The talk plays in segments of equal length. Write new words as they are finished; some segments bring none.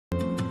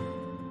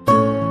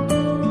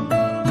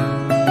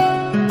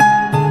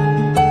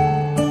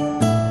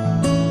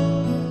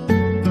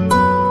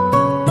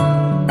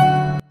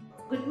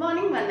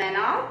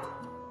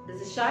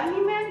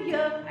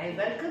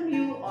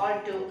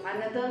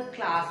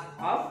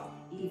of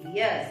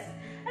EVS.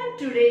 And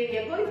today we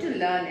are going to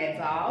learn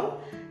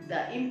about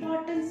the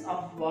importance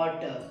of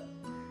water.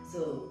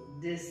 So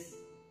this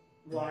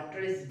water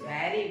is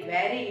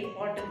very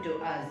important to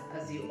us,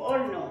 as you all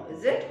know,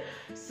 is it?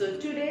 So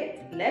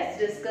today let's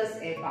discuss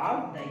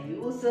about the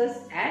uses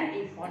and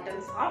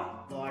importance of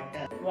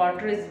water.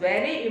 Water is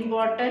very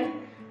important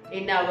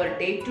in our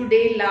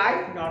day-to-day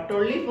life, not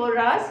only for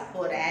us,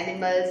 for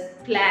animals,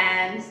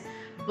 plants,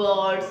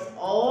 birds,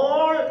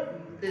 all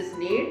this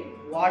need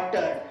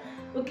water.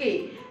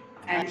 Okay,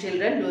 and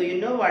children, do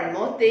you know one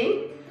more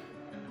thing?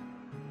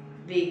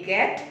 We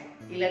get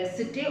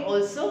electricity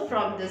also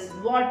from this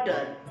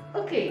water.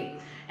 Okay,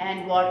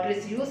 and water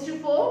is used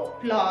for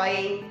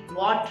plowing,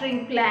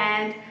 watering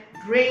plant,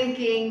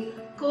 drinking,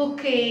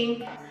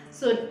 cooking.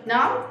 So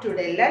now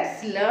today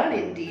let's learn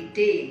in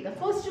detail. The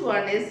first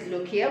one is,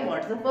 look here,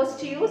 what's the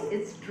first use?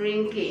 It's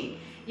drinking.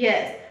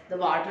 Yes, the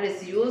water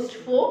is used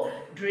for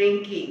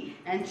drinking,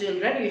 and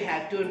children, you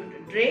have to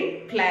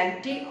drink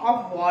plenty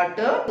of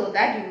water so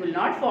that you will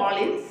not fall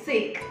in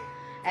sick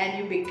and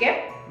you become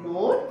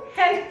more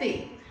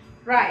healthy.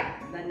 Right,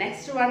 the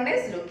next one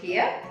is, look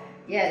here.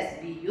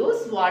 Yes, we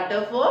use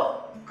water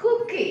for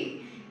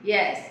cooking.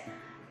 Yes.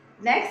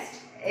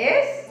 Next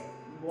is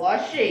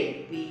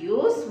washing. We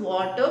use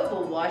water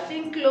for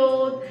washing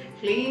clothes,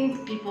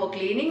 for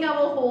cleaning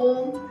our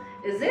home.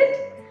 Is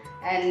it?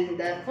 And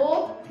the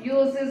fourth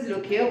use is,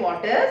 look here,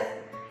 what is?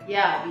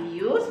 Yeah, we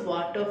use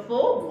water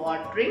for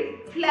watering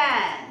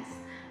plants.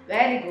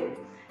 Very good.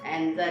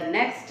 And the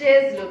next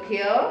is, look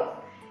here.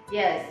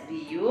 Yes,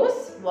 we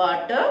use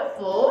water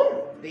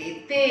for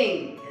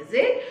bathing. Is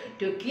it?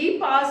 To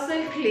keep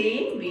ourselves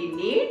clean, we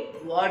need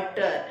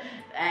water.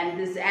 And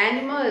these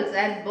animals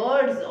and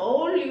birds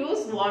all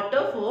use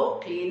water for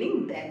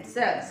cleaning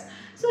themselves.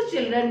 So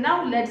children,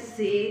 now let's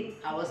see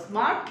our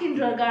Smart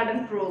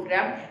Kindergarten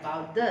program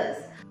about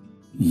this.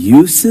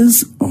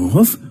 Uses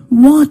of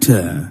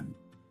water.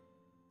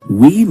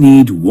 We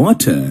need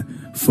water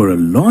for a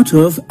lot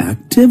of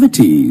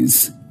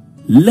activities.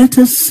 Let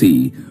us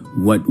see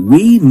what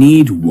we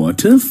need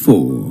water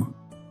for.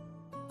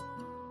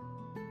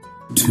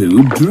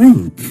 To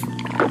drink,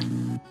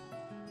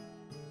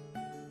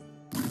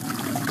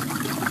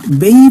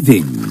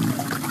 bathing,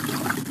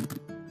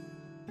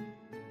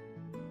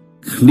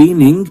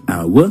 cleaning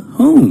our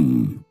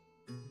home,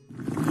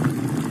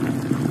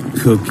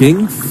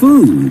 cooking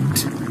food,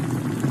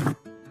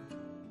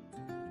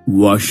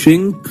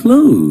 washing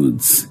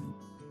clothes,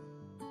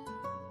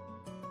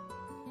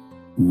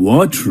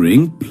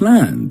 watering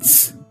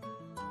plants.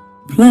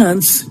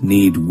 Plants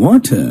need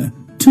water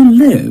to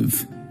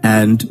live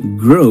and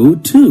grow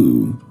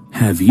too.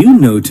 Have you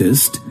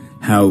noticed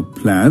how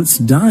plants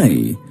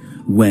die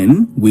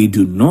when we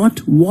do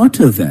not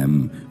water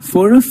them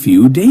for a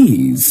few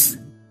days?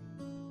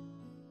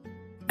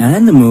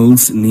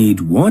 Animals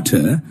need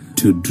water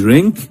to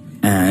drink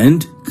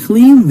and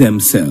clean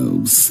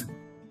themselves.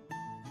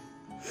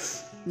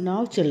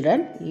 Now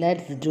children,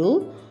 let's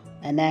do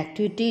an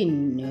activity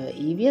in your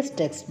EVS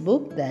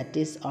textbook, that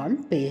is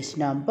on page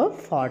number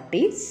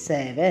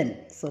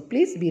 47. So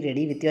please be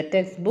ready with your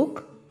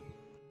textbook.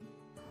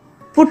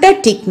 Put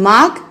a tick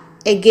mark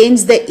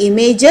against the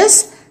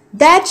images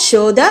that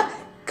show the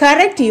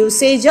correct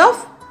usage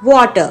of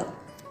water.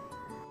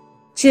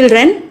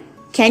 Children,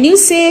 can you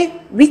say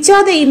which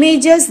are the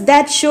images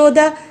that show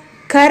the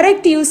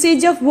correct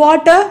usage of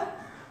water?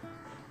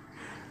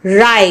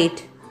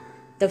 Right,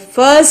 the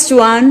first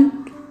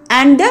one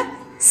and the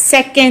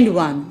second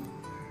one.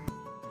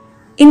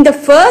 In the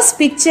first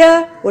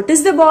picture, what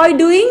is the boy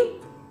doing?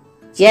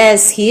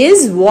 Yes, he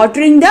is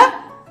watering the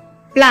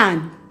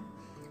plant.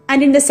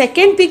 And in the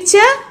second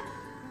picture,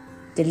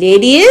 the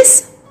lady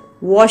is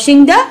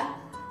washing the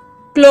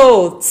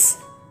clothes.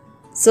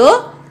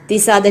 So,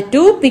 these are the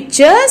two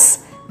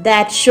pictures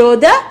that show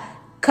the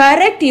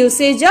correct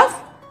usage of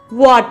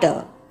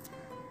water.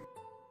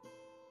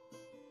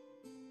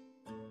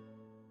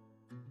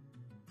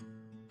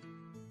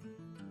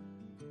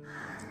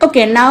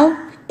 Okay,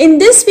 now in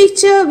this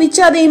picture, which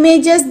are the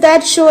images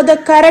that show the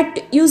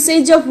correct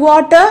usage of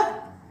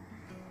water?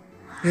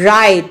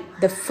 Right,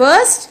 the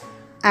first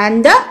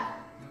and the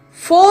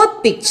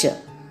fourth picture.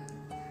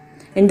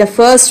 In the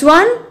first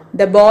one,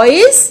 the boy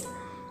is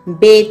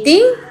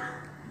bathing,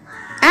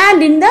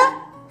 and in the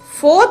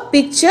fourth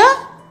picture,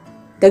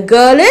 the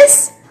girl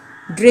is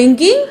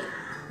drinking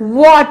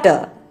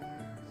water.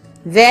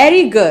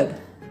 Very good.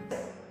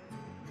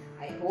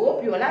 I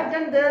hope you all have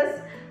done this.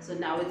 So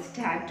now it's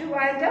time to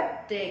wind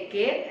up. Take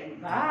care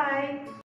and bye.